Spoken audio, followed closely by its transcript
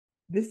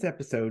This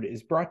episode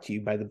is brought to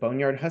you by the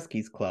Boneyard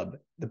Huskies Club.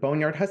 The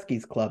Boneyard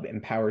Huskies Club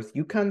empowers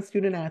UConn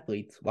student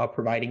athletes while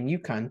providing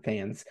UConn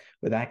fans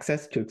with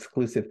access to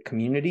exclusive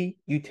community,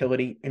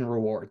 utility, and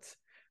rewards.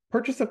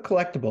 Purchase of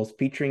collectibles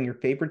featuring your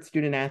favorite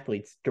student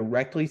athletes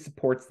directly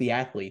supports the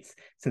athletes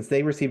since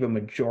they receive a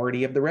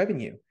majority of the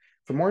revenue.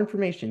 For more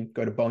information,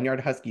 go to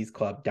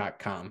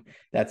boneyardhuskiesclub.com.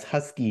 That's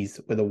Huskies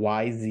with a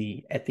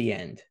YZ at the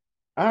end.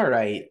 All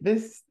right,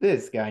 this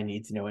guy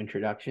needs no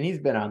introduction. He's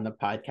been on the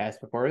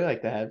podcast before. We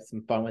like to have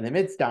some fun with him.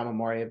 It's Dom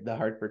Amore of the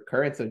Hartford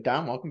Courant. So,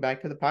 Dom, welcome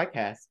back to the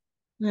podcast.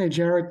 Hey,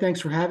 Jared,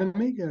 thanks for having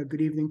me. Good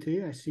evening to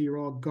you. I see you're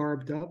all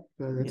garbed up.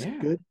 That's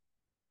good.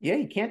 Yeah,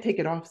 you can't take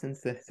it off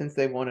since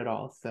they won it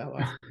all. So,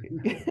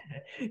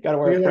 got to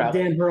wear You're it like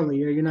proudly. Dan Hurley.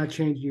 You're not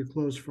changing your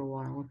clothes for a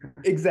while. Okay.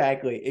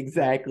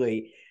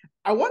 Exactly.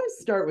 I want to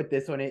start with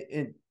this one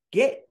and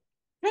get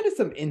kind of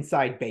some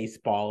inside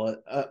baseball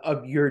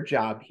of your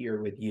job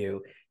here with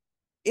you.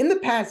 In the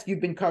past, you've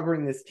been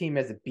covering this team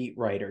as a beat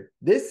writer.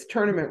 This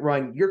tournament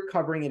run, you're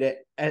covering it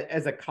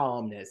as a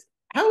columnist.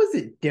 How is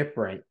it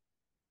different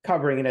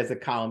covering it as a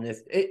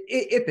columnist,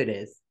 if it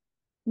is?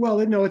 Well,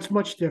 no, it's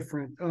much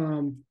different.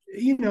 Well,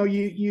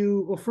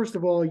 first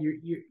of all,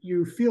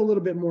 you feel a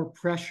little bit more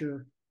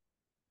pressure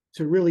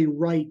to really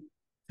write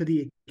to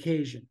the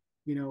occasion.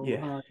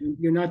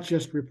 You're not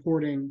just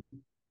reporting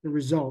the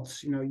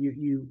results.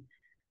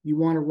 You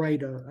want to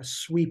write a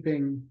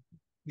sweeping,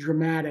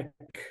 dramatic,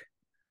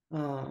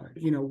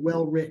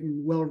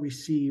 well-written,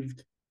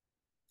 well-received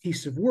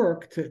piece of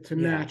work to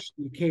match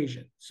the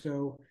occasion.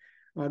 So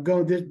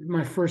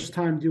my first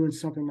time doing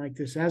something like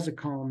this as a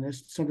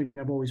columnist, something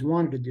I've always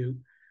wanted to do.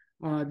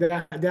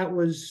 That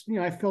was,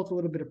 I felt a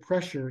little bit of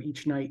pressure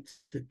each night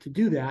to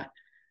do that.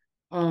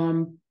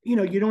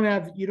 You don't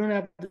have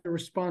the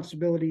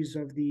responsibilities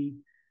of the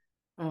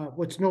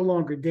what's no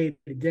longer day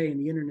to day in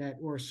the internet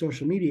or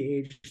social media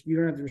age. You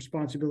don't have the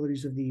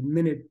responsibilities of the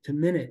minute to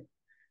minute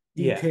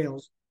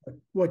details,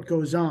 what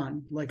goes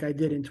on, like I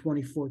did in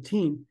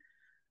 2014.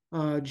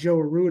 Joe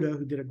Arruda,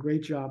 who did a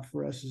great job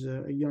for us as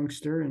a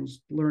youngster and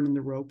learning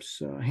the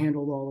ropes,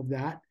 handled all of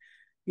that.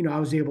 I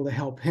was able to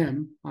help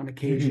him on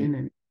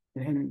occasion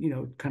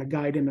and kind of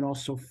guide him and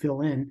also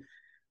fill in,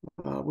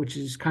 which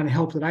is kind of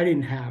help that I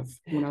didn't have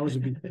when I was a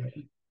beat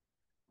writer.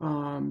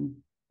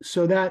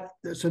 So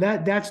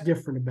that's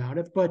different about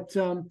it. But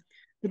the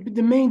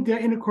main,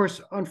 and of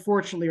course,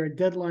 unfortunately, our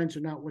deadlines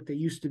are not what they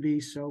used to be.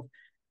 So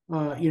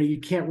you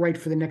can't write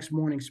for the next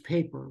morning's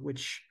paper,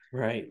 which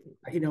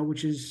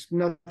is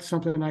not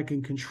something I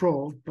can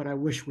control, but I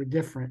wish were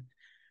different.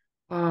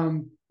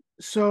 Really,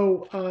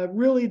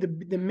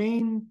 the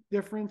main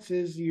difference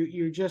is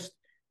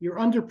you're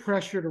under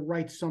pressure to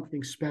write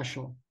something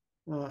special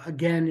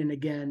again and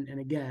again and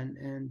again,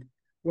 and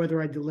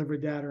whether I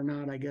delivered that or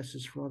not, I guess,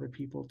 is for other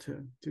people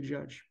to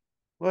judge.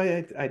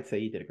 Well, I'd say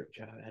you did a great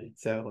job at it.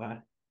 So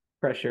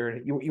pressure,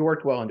 you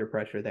worked well under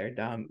pressure there,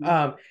 Dom.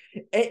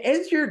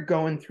 As you're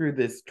going through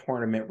this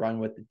tournament run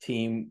with the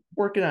team,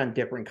 working on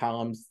different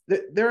columns,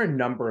 there are a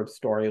number of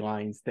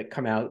storylines that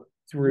come out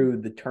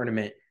through the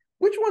tournament.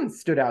 Which one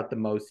stood out the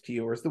most to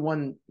you, or is the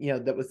one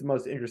that was the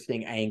most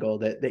interesting angle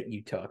that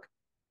you took?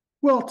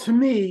 Well, to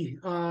me,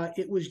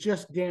 it was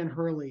just Dan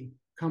Hurley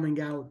coming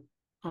out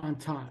on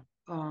top.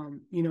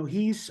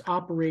 He's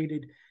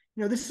operated.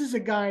 This is a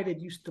guy that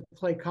used to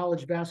play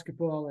college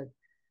basketball at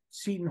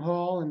Seton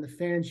Hall, and the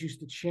fans used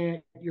to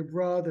chant, "Your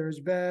brother's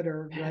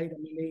better," right? I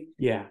mean,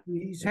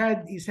 he's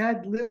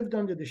had lived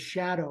under the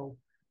shadow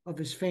of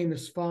his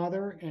famous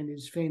father and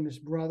his famous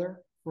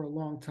brother for a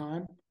long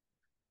time.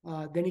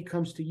 Then he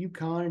comes to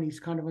UConn, and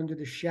he's kind of under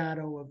the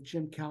shadow of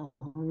Jim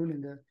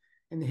Calhoun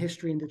and the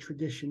history and the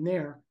tradition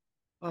there.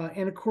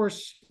 And of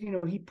course,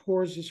 he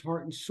pours his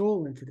heart and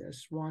soul into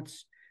this.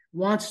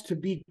 Wants to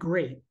be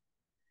great,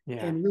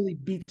 and really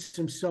beats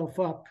himself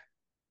up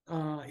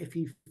if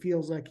he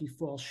feels like he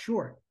falls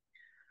short.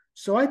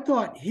 So I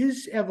thought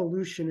his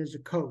evolution as a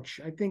coach,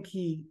 I think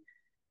he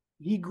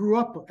grew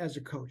up as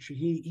a coach.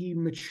 He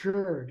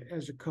matured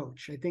as a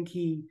coach. I think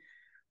he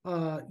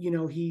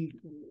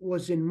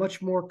was in much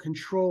more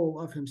control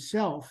of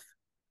himself,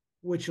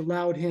 which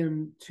allowed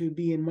him to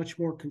be in much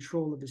more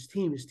control of his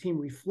team. His team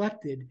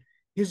reflected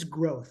his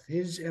growth,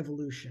 his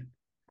evolution.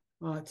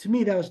 To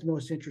me, that was the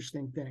most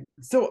interesting thing.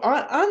 So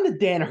on the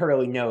Dan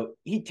Hurley note,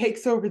 he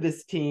takes over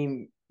this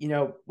team.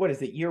 What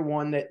is it? Year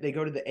one that they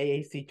go to the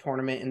AAC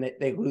tournament and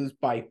they lose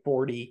by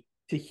 40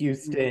 to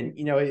Houston.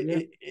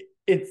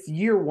 It's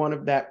year one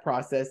of that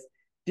process.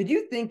 Did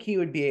you think he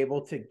would be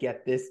able to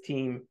get this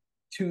team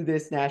to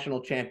this national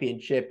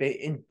championship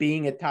and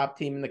being a top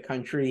team in the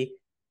country?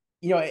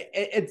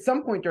 At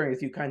some point during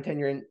his UConn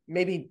tenure, and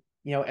maybe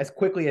as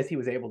quickly as he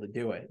was able to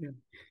do it. Yeah.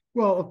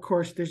 Well, of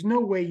course, there's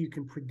no way you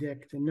can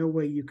predict and no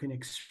way you can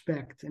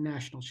expect a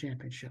national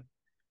championship.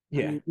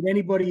 Yeah. I mean, would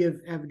anybody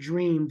have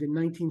dreamed in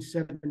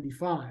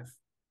 1975,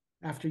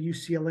 after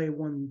UCLA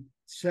won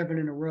 7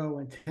 in a row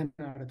and 10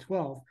 out of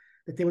 12,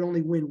 that they would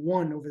only win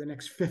one over the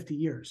next 50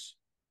 years,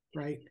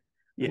 right?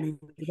 Yeah. I mean,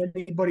 did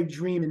anybody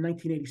dream in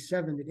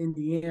 1987 that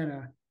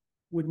Indiana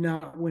would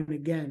not win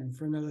again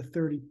for another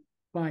 30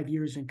 5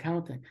 years and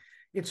counting.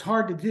 It's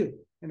hard to do,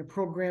 and a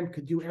program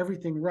could do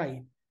everything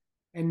right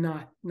and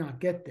not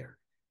get there.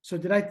 So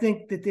did I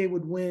think that they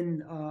would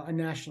win a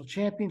national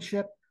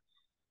championship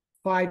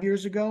 5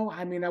 years ago?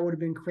 I mean, I would have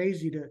been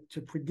crazy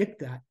to predict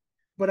that.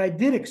 But I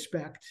did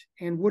expect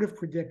and would have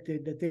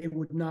predicted that they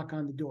would knock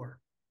on the door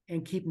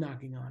and keep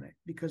knocking on it,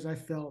 because I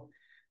felt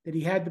that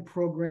he had the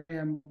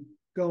program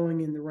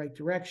going in the right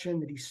direction,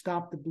 that he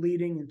stopped the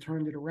bleeding and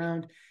turned it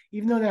around.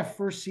 Even though that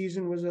first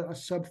season was a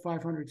sub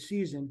 500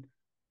 season,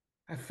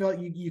 I felt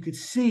you could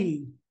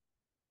see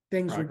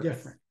things were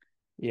different.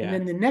 Yeah. And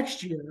then the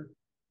next year,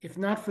 if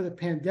not for the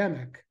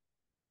pandemic,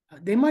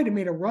 they might have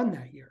made a run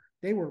that year.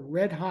 They were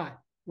red hot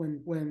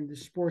when the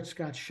sports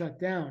got shut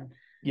down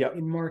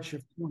in March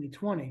of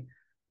 2020.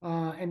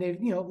 And they've,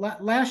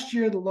 last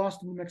year, the loss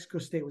to New Mexico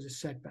State was a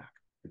setback,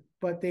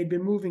 but they'd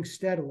been moving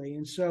steadily.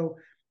 And so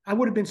I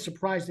would have been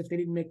surprised if they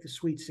didn't make the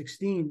Sweet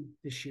 16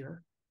 this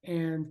year.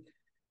 And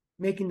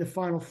making the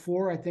Final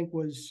Four, I think,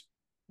 was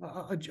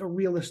a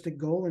realistic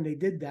goal, and they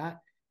did that.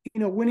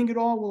 Winning it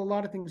all, well, a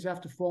lot of things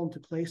have to fall into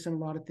place, and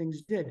a lot of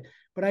things did.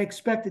 But I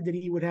expected that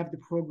he would have the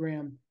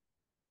program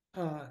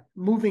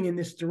moving in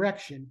this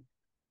direction.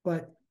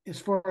 But as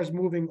far as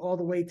moving all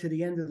the way to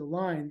the end of the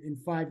line in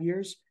 5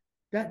 years,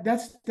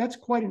 that's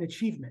quite an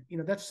achievement.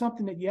 That's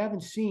something that you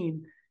haven't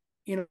seen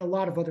in a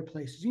lot of other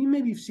places.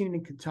 Maybe you've seen it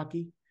in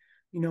Kentucky,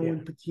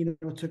 when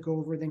Pitino took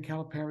over, then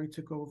Calipari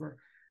took over.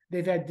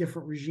 They've had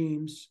different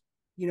regimes.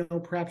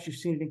 Perhaps you've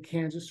seen it in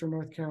Kansas or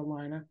North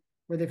Carolina,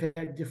 where they've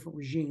had different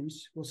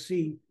regimes. We'll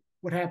see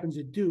what happens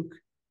at Duke.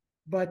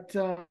 But,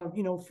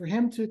 for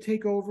him to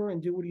take over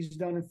and do what he's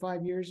done in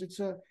 5 years, it's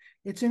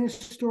an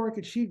historic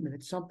achievement.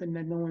 It's something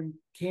that no one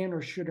can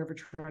or should ever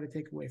try to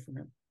take away from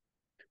him.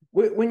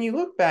 When you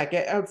look back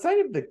outside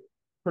of the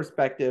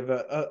perspective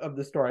of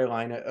the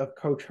storyline of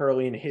Coach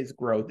Hurley and his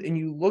growth, and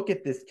you look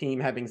at this team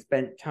having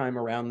spent time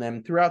around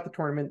them throughout the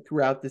tournament,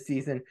 throughout the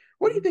season,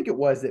 what do you think it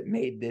was that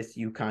made this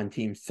UConn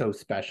team so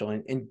special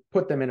and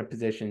put them in a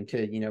position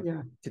to,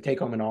 to take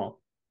home an all?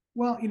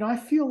 Well, I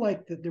feel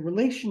like the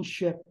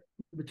relationship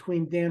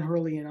between Dan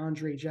Hurley and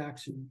Andre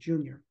Jackson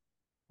Jr.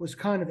 was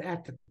kind of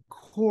at the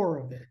core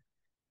of it.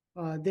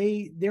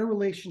 Their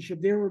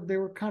relationship, they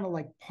were kind of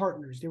like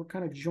partners. They were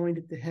kind of joined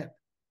at the hip.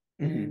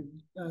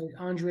 And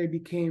Andre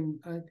became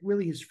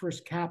really his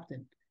first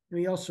captain. And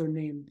he also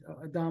named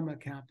Adama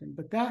captain.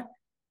 But that,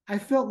 I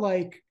felt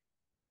like,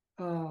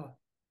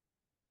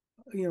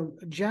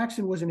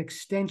 Jackson was an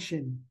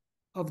extension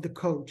of the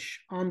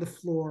coach on the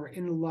floor,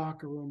 in the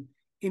locker room,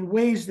 in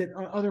ways that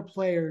other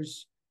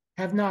players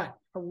have not,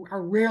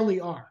 or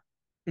rarely are.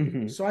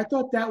 So I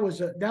thought that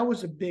was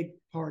a big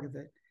part of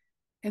it.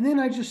 And then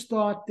I just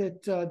thought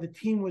that the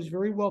team was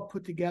very well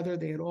put together.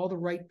 They had all the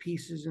right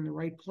pieces in the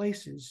right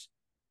places.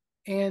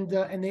 And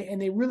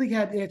they really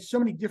had so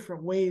many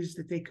different ways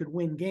that they could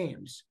win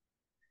games,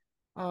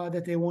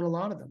 that they won a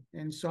lot of them.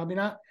 And so, I mean,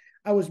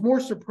 I was more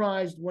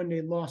surprised when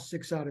they lost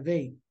 6 out of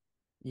 8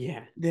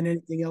 than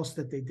anything else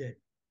that they did.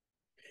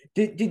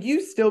 Did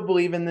you still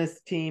believe in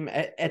this team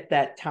at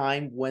that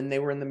time, when they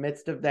were in the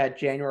midst of that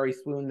January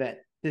swoon,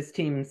 that this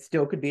team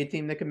still could be a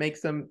team that could make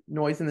some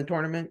noise in the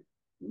tournament?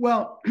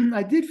 Well,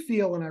 I did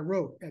feel, and I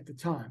wrote at the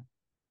time,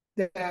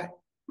 that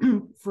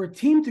for a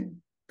team to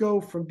go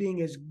from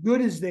being as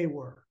good as they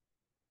were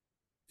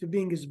to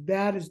being as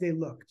bad as they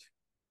looked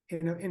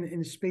in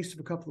the space of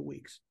a couple of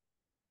weeks,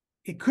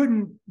 it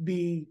couldn't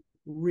be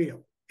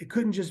real. It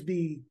couldn't just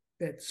be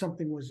that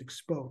something was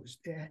exposed.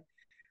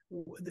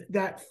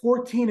 That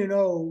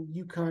 14-0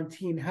 UConn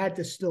team had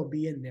to still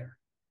be in there.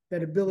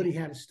 That ability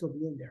had to still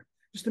be in there.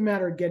 Just a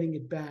matter of getting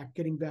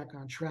back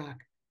on track.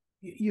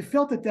 You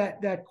felt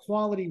that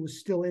quality was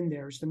still in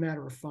there. It's a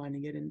matter of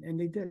finding it, and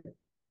they did.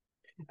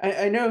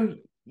 I know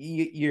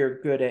you're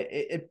good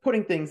at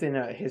putting things in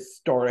a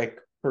historic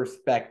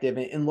perspective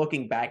and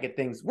looking back at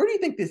things. Where do you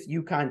think this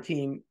UConn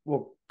team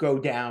will go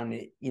down,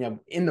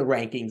 in the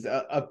rankings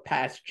of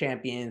past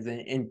champions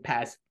and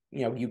past,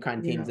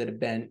 UConn teams that have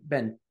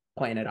been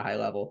playing at a high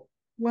level?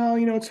 Well,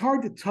 it's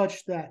hard to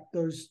touch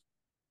those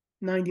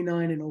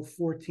 99 and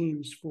 04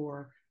 teams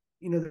for,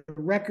 the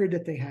record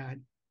that they had,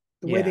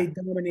 the way they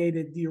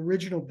dominated the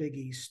original Big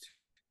East,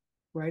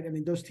 right? I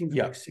mean, those teams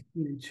were like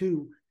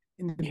 16-2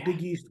 in the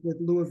Big East, with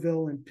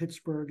Louisville and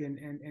Pittsburgh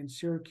and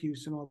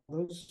Syracuse and all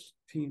those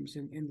teams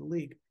in the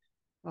league.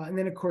 And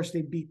then, of course,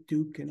 they beat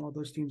Duke and all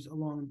those teams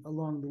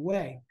along the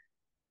way.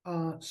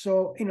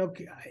 So,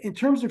 in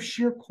terms of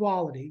sheer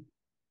quality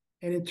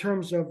and in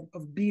terms of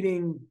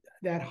beating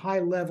that high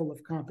level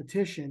of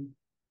competition,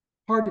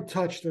 hard to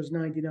touch those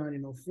 99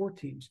 and 04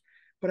 teams.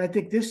 But I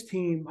think this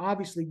team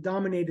obviously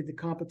dominated the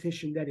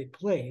competition that it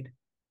played,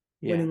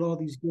 winning all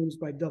these games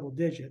by double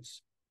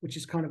digits, which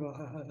is kind of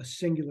a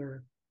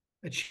singular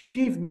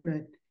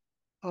achievement.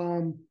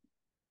 And,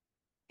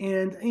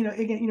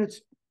 again,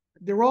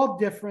 they're all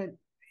different.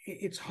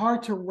 It's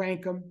hard to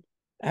rank them.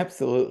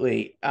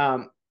 Absolutely.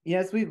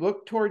 As we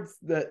look towards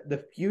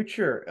the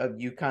future of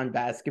UConn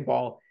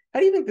basketball, How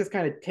do you think this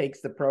kind of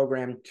takes the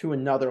program to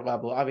another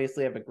level?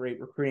 Obviously, I have a great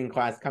recruiting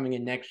class coming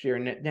in next year,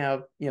 and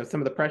now some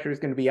of the pressure is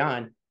going to be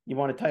on. You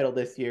want a title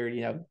this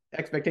year,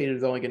 expectation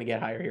is only going to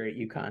get higher here at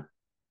UConn.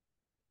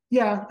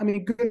 Yeah, I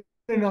mean, good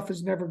enough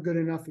is never good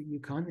enough at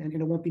UConn, and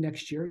it won't be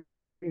next year.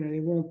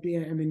 They won't be.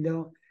 I mean,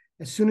 they'll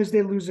as soon as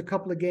they lose a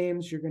couple of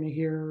games, you're going to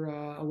hear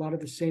a lot of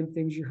the same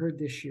things you heard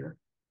this year,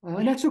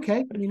 and that's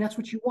okay. I mean, that's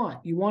what you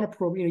want. You want to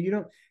pro. You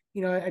don't.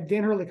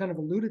 Dan Hurley kind of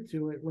alluded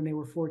to it when they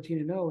were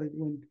 14-0.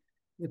 When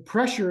the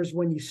pressure is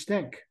when you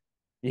stink.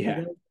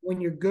 Yeah.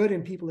 When you're good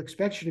and people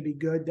expect you to be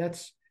good,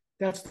 that's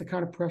the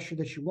kind of pressure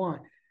that you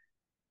want.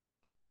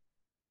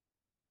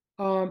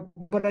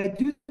 But I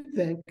do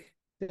think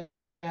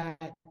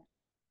that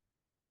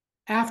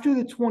after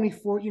the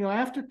 24,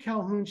 after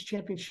Calhoun's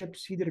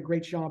championships, he did a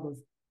great job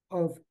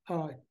of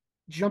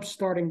jump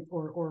starting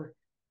or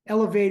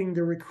elevating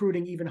the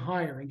recruiting even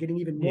higher and getting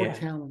even more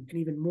talent and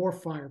even more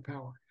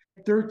firepower.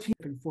 13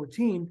 and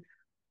 14,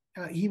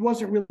 he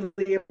wasn't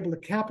really able to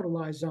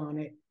capitalize on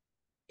it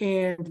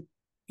and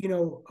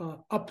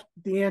up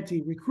the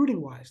ante recruiting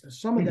wise. Now,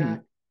 some of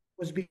that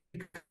was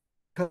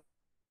because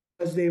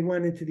they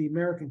went into the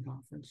American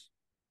Conference.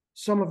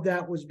 Some of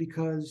that was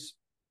because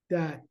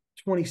that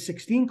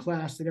 2016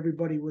 class that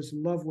everybody was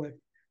in love with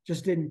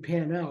just didn't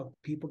pan out.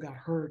 People got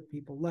hurt,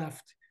 people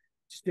left,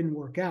 just didn't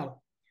work out.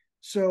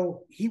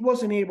 So he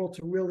wasn't able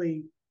to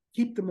really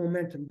keep the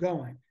momentum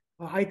going.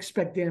 I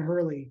expect Dan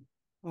Hurley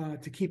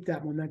to keep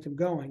that momentum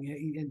going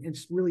and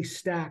really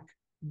stack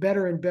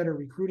better and better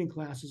recruiting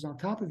classes on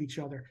top of each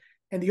other.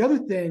 And the other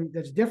thing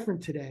that's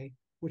different today,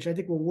 which I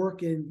think will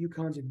work in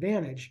UConn's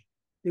advantage,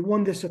 they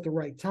won this at the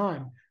right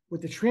time.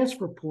 With the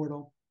transfer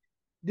portal,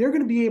 they're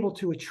going to be able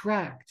to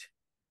attract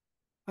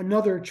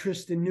another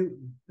Tristan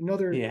Newton,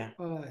 another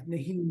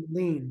Naheem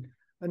Lean,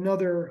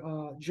 another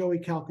Joey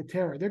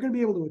Calcaterra. They're going to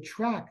be able to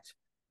attract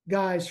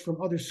guys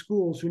from other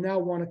schools who now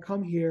want to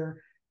come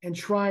here and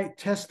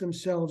test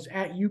themselves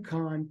at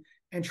UConn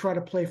and try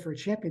to play for a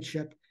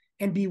championship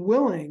and be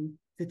willing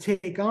to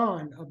take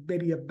on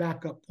maybe a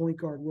backup point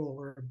guard role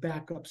or a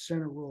backup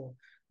center role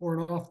or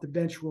an off the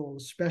bench role, a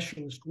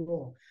specialist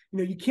role.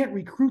 You can't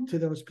recruit to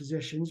those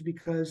positions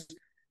because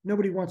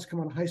nobody wants to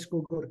come out of high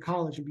school, go to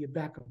college, and be a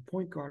backup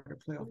point guard or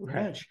play off the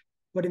bench.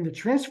 But in the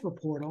transfer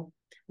portal,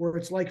 where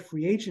it's like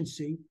free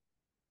agency,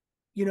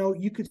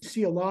 you could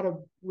see a lot of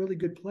really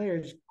good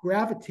players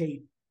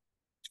gravitate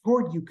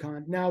toward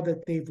UConn now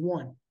that they've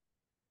won,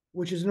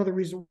 which is another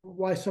reason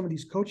why some of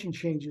these coaching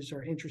changes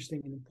are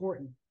interesting and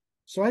important.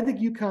 So I think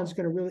UConn's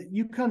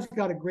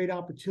got a great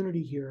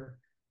opportunity here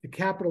to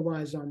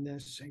capitalize on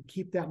this and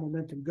keep that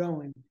momentum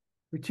going,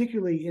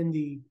 particularly in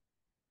the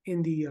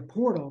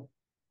portal,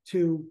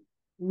 to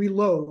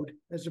reload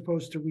as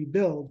opposed to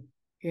rebuild.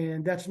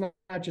 And that's not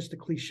just a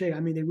cliche. I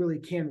mean, they really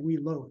can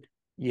reload.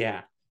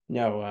 Yeah.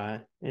 No,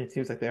 and it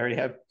seems like they already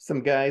have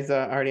some guys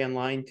already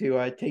online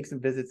to take some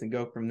visits and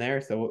go from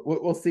there. So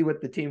we'll see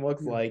what the team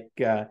looks like,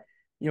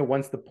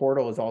 once the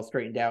portal is all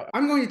straightened out.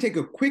 I'm going to take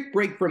a quick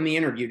break from the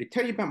interview to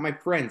tell you about my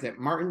friends at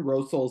Martin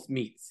Rosol's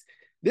Meats.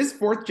 This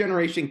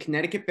fourth-generation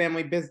Connecticut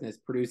family business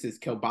produces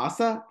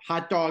kielbasa,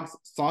 hot dogs,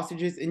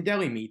 sausages, and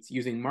deli meats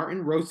using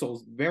Martin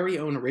Rosol's very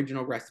own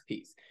original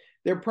recipes.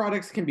 Their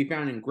products can be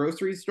found in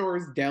grocery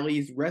stores,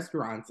 delis,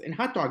 restaurants, and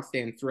hot dog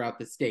stands throughout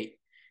the state.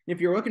 And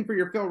if you're looking for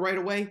your fill right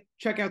away,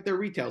 check out their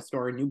retail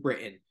store in New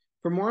Britain.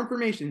 For more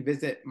information,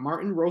 visit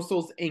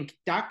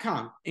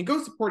martinrosolsinc.com and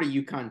go support a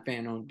UConn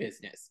fan-owned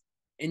business.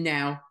 And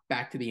now,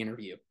 back to the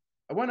interview.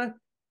 I want to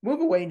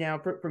move away now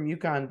from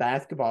UConn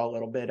basketball a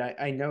little bit.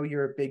 I know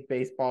you're a big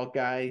baseball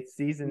guy.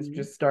 Season's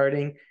just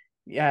starting.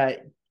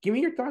 Give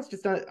me your thoughts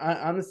just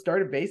on the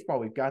start of baseball.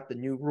 We've got the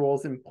new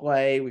rules in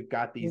play. We've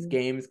got these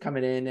games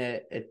coming in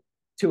at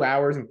 2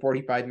 hours and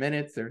 45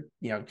 minutes or,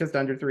 just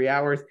under 3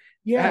 hours.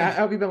 Yeah.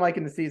 How have you been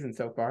liking the season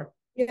so far?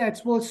 Yeah,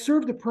 it's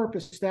served a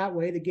purpose that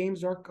way. The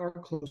games are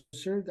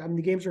closer. I mean,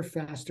 the games are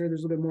faster.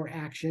 There's a little bit more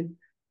action.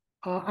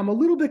 I'm a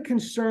little bit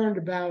concerned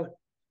about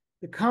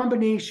the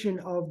combination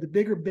of the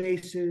bigger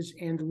bases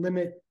and the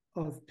limit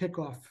of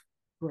pickoff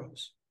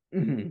throws.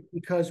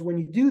 Because when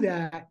you do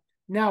that,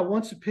 now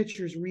once a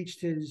pitcher's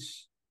reached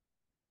his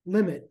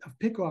limit of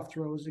pickoff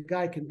throws, the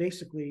guy can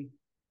basically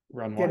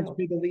get as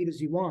big a lead as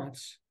he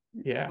wants.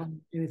 Yeah.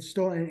 And it's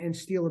still and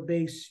steal a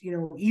base,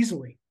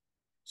 easily.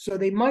 So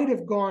they might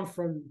have gone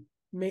from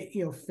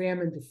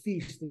famine to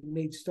feast and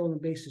made stolen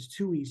bases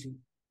too easy.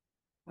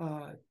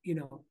 Then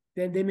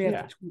they may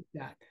have to tweak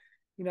that.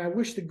 I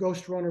wish the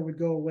ghost runner would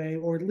go away,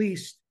 or at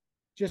least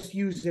just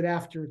use it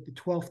after the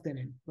 12th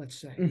inning, let's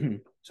say.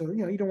 So,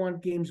 you don't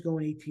want games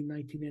going 18,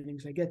 19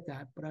 innings. I get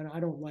that, but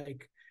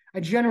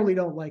I generally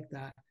don't like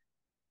that.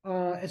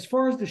 As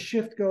far as the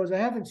shift goes, I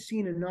haven't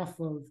seen enough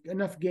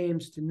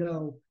games to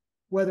know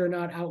whether or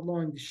not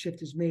outlawing the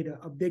shift has made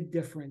a big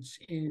difference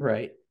in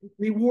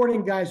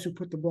rewarding guys who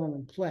put the ball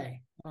in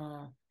play.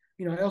 I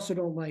also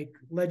don't like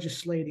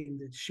legislating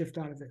the shift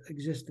out of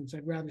existence.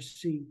 I'd rather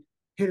see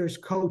hitters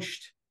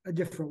coached a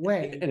different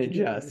way and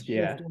adjust,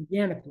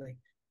 organically.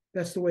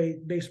 That's the way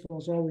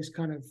baseball's always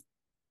kind of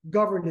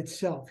govern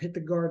itself, hit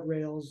the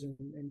guardrails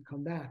and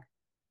come back.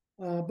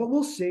 But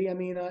we'll see. I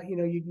mean,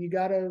 you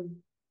got to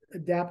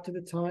adapt to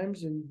the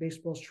times, and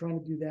baseball's trying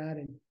to do that.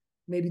 And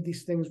maybe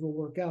these things will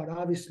work out.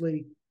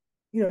 Obviously,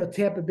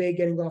 Tampa Bay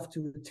getting off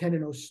to a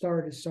 10-0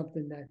 start is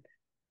something that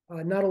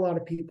not a lot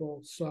of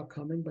people saw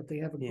coming, but they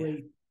have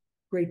a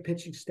great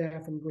pitching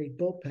staff and great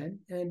bullpen.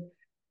 And,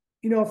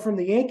 from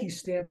the Yankees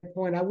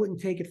standpoint, I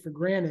wouldn't take it for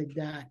granted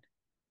that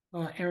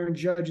Aaron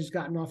Judge has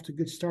gotten off to a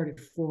good start at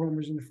 4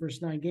 homers in the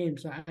first 9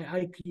 games.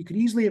 You could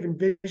easily have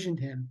envisioned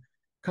him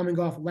coming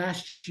off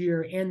last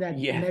year and that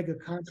mega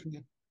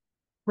contract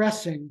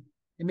pressing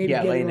and maybe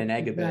getting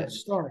off a bad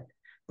start.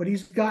 But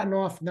he's gotten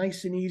off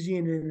nice and easy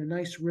and in a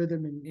nice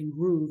rhythm and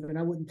groove, and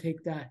I wouldn't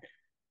take that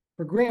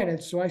for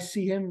granted. So I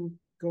see him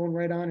going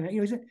right on. And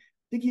I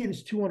think he hit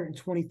his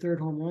 223rd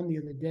home run the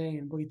other day,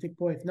 and you think,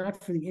 if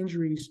not for the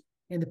injuries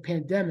and the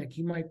pandemic,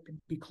 he might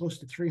be close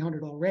to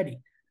 300 already.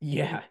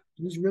 Yeah,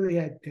 he's really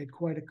had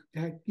quite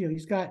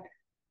it's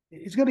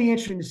going to be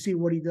interesting to see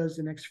what he does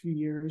the next few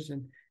years,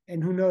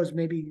 and who knows,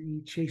 maybe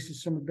he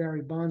chases some of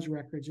Barry Bonds'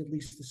 records, at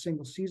least the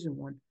single season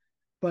one.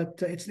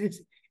 But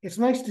it's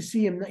nice to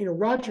see him.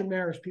 Roger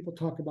Maris, people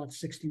talk about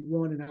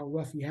 61 and how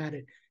rough he had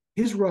it.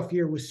 His rough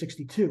year was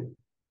 62.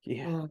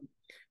 Yeah.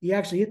 He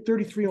actually hit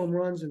 33 home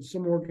runs, and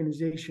some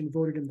organization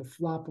voted him the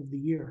flop of the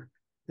year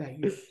that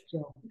year.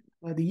 So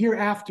the year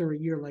after a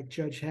year like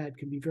Judge had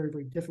can be very,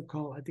 very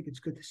difficult. I think it's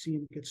good to see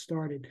him get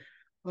started.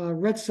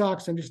 Red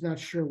Sox, I'm just not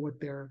sure what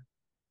they're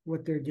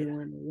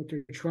doing, what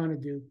they're trying to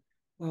do.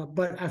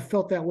 But I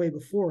felt that way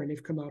before, and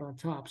they've come out on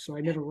top. So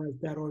I never write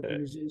that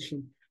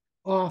organization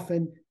off.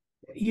 And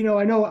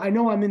I know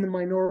I'm in the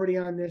minority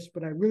on this,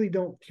 but I really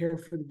don't care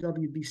for the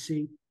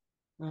WBC.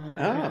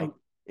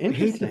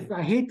 Interesting.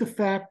 I hate the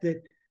fact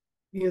that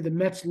the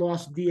Mets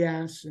lost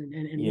Diaz,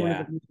 and one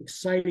of the most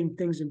exciting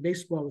things in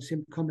baseball was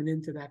him coming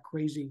into that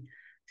crazy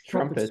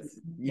trumpets.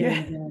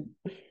 And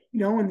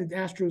the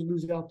Astros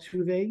lose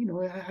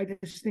Altuve. I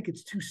just think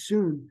it's too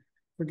soon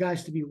for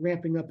guys to be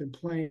ramping up and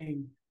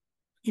playing.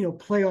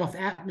 Playoff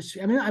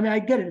atmosphere. I mean, I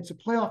get it. It's a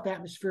playoff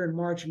atmosphere in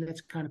March, and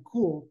that's kind of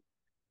cool.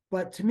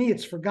 But to me,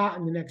 it's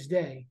forgotten the next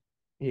day.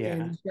 Yeah.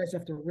 And these guys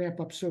have to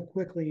ramp up so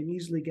quickly and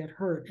easily get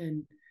hurt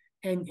and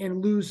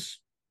lose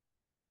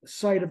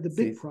sight of the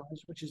big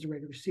prize, which is the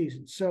regular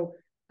season. So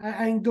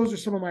I think those are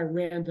some of my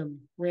random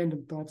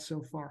thoughts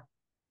so far.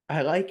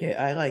 I like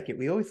it.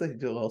 We always like to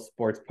do a little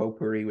sports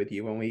potpourri with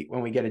you when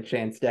we get a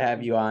chance to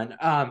have you on.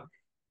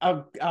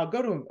 I'll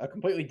go to a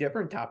completely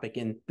different topic,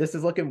 and this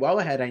is looking well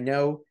ahead. I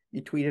know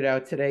you tweeted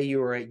out today you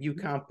were at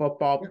UConn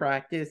football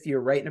practice.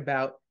 You're writing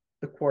about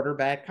the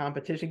quarterback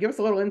competition. Give us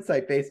a little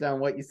insight based on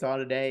what you saw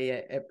today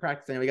at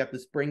practice. I know we got the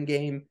spring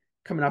game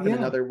coming up in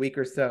another week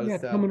or so. Yeah,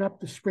 coming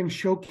up, the spring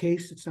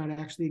showcase. It's not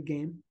actually a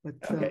game, but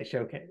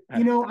showcase.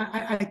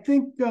 I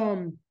think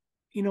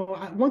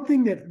one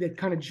thing that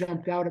kind of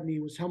jumped out at me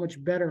was how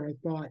much better I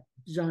thought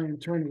Zion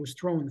Turner was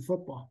throwing the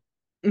football.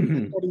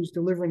 Mm-hmm. I thought he was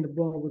delivering the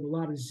ball with a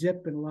lot of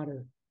zip and a lot of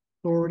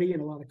authority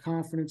and a lot of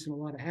confidence and a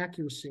lot of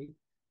accuracy.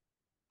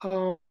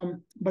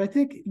 But I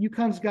think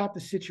UConn's got the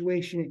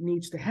situation it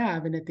needs to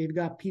have, and that they've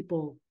got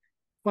people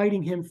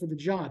fighting him for the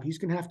job. He's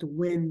going to have to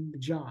win the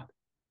job,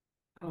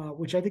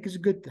 which I think is a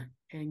good thing.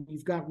 And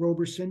you've got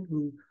Roberson,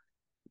 who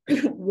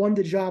won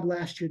the job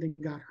last year, then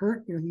got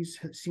hurt. He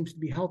seems to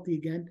be healthy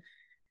again.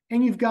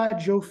 And you've got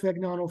Joe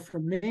Fagnano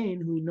from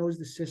Maine, who knows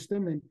the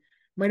system and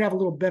might have a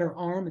little better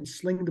arm and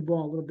sling the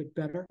ball a little bit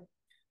better.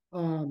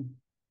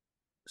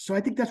 So I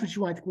think that's what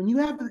you want. When you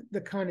have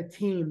the kind of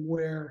team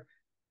where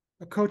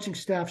a coaching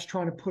staff's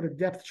trying to put a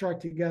depth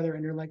chart together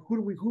and they're like, who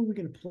are we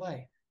going to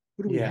play?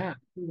 Who do we have?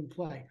 Who do we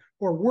play?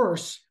 Or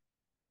worse,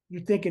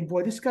 you're thinking,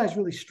 boy, this guy's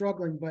really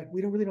struggling, but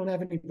we don't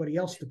have anybody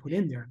else to put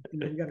in there.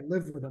 We got to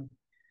live with him.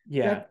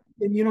 Yeah.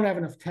 And you don't have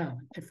enough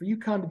talent. And for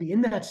UConn to be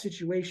in that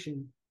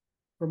situation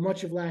for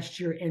much of last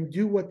year and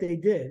do what they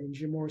did in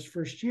Jim Moore's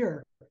first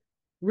year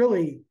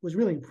was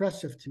really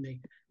impressive to me.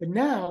 But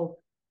now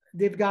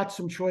they've got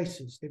some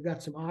choices. They've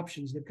got some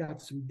options. They've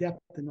got some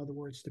depth, in other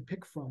words, to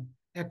pick from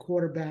at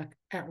quarterback,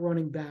 at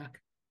running back,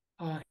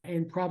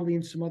 and probably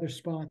in some other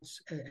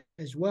spots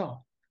as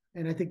well.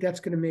 And I think that's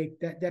going to make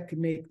that could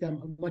make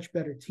them a much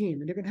better team.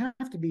 And they're going to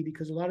have to be,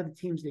 because a lot of the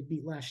teams they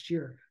beat last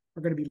year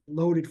are going to be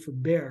loaded for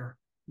bear.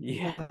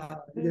 Yeah.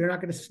 They're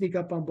not going to sneak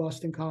up on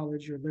Boston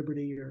College or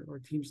Liberty or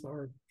teams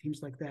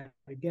like that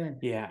again.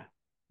 Yeah.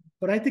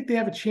 But I think they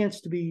have a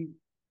chance to be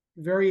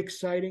very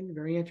exciting,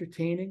 very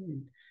entertaining,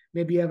 and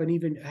maybe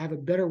have a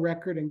better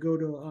record and go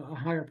to a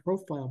higher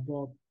profile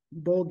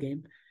bowl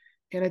game.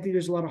 And I think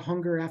there's a lot of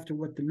hunger after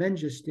what the men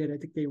just did. I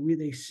think they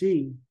really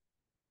see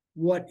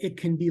what it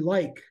can be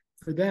like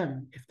for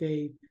them if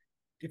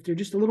they're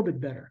just a little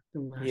bit better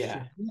than last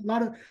year.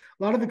 A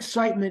lot of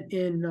excitement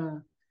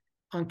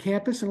on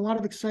campus and a lot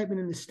of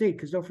excitement in the state,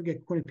 because don't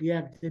forget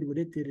Quinnipiac did what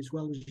it did as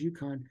well as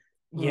UConn.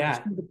 It's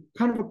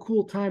kind of a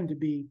cool time to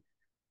be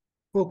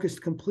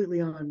focused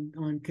completely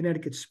on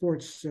Connecticut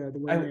sports the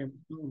way I am.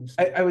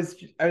 I was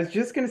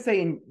just going to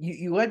say, and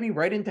you led me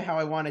right into how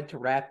I wanted to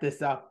wrap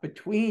this up.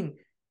 Between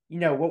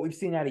what we've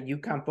seen out of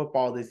UConn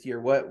football this year,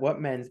 what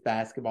men's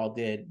basketball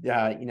did.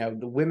 The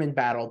women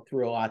battled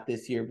through a lot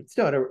this year, but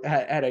still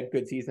had a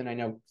good season. I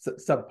know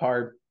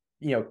subpar,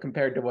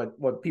 compared to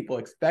what people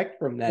expect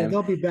from Yeah, them.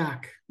 they'll be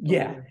back.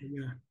 Yeah,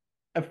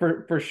 Yeah.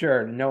 for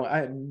sure.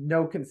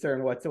 No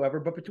concern whatsoever.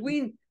 But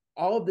between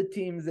all of the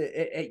teams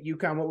at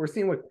UConn, what we're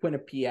seeing with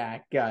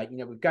Quinnipiac,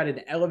 we've got an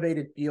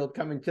elevated field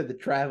coming to the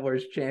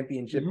Travelers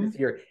Championship this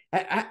year.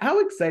 How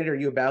excited are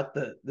you about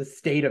the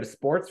state of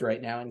sports right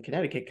now in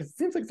Connecticut? Because it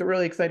seems like it's a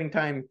really exciting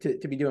time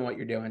to be doing what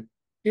you're doing.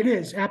 It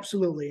is,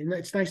 absolutely. And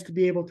it's nice to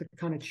be able to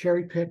kind of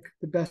cherry pick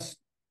the best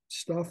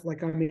stuff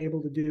like I'm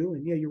able to do.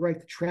 And yeah, you're right.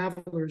 The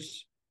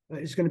Travelers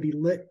is going to be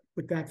lit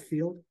with that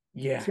field.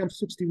 Yeah. See, I'm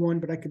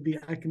 61, but I can be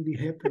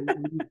hip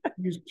and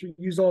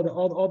use all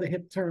the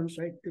hip terms,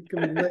 right? It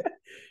can be lit.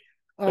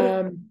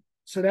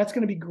 So that's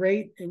going to be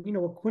great. And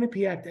with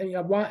Quinnipiac,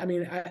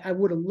 I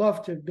would have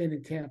loved to have been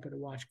in Tampa to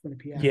watch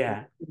Quinnipiac.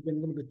 Yeah, it would have been a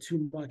little bit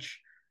too much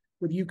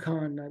with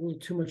UConn, a little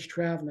too much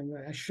traveling.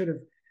 I should have.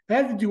 If I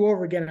had to do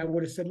over again, I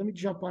would have said, "Let me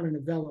jump on a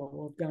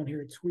Novello down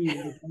here at Tweed."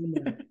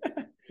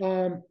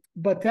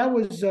 But that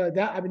was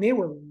that. I mean, they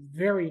were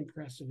very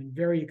impressive and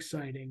very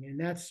exciting, and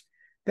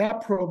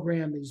that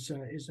program is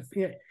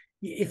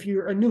if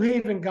you're a New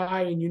Haven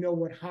guy and you know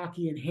what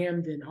hockey and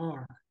Hamden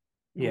are,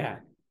 yeah, a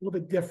little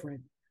bit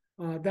different.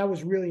 That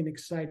was really an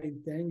exciting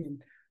thing,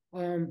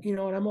 and and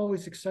I'm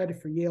always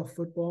excited for Yale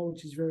football,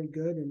 which is very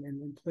good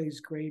and plays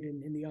great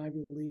in the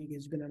Ivy League.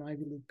 Has been an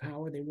Ivy League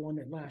power. They won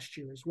it last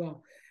year as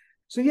well.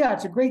 So yeah,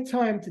 it's a great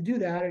time to do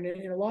that, and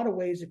in a lot of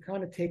ways, it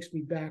kind of takes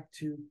me back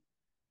to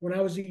when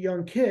I was a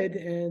young kid,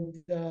 and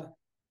the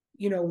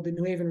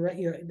New Haven,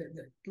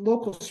 the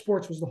local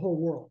sports was the whole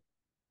world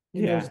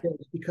in those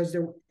days because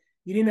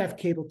you didn't have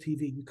cable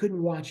TV. You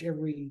couldn't watch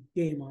every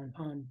game on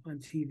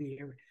TV.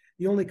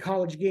 The only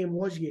college game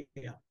was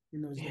Yale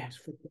in those days,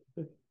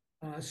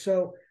 football.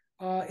 So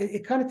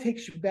it kind of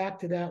takes you back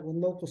to that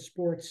when local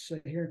sports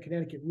here in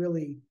Connecticut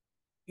really,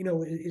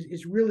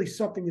 is really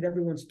something that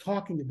everyone's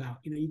talking about.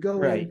 You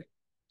go in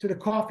to the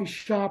coffee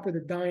shop or the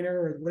diner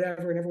or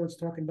whatever, and everyone's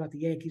talking about the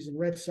Yankees and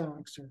Red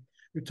Sox, or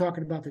you're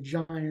talking about the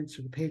Giants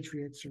or the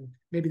Patriots or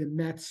maybe the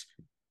Mets.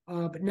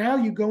 But now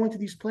you go into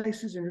these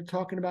places and you're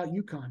talking about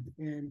UConn.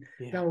 And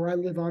down where I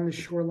live on the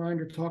shoreline,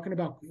 they're talking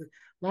about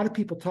a lot of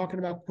people talking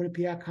about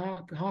Quinnipiac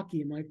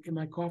hockey in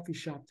my coffee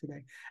shop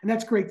today. And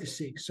that's great to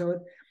see. So,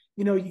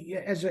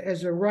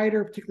 as a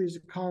writer, particularly as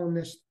a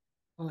columnist,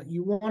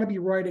 you want to be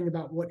writing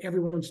about what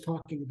everyone's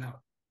talking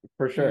about.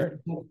 For sure.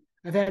 And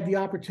I've had the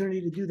opportunity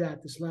to do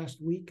that this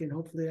last week, and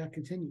hopefully that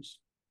continues.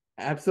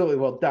 Absolutely.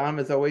 Well, Dom,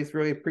 as always,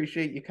 really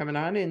appreciate you coming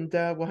on, and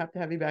we'll have to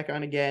have you back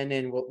on again,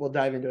 and we'll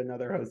dive into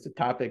another host of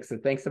topics. So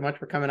thanks so much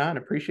for coming on.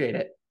 Appreciate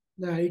it.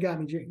 No, you got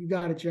me. You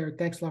got it, Jared.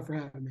 Thanks a lot for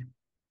having me.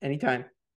 Anytime.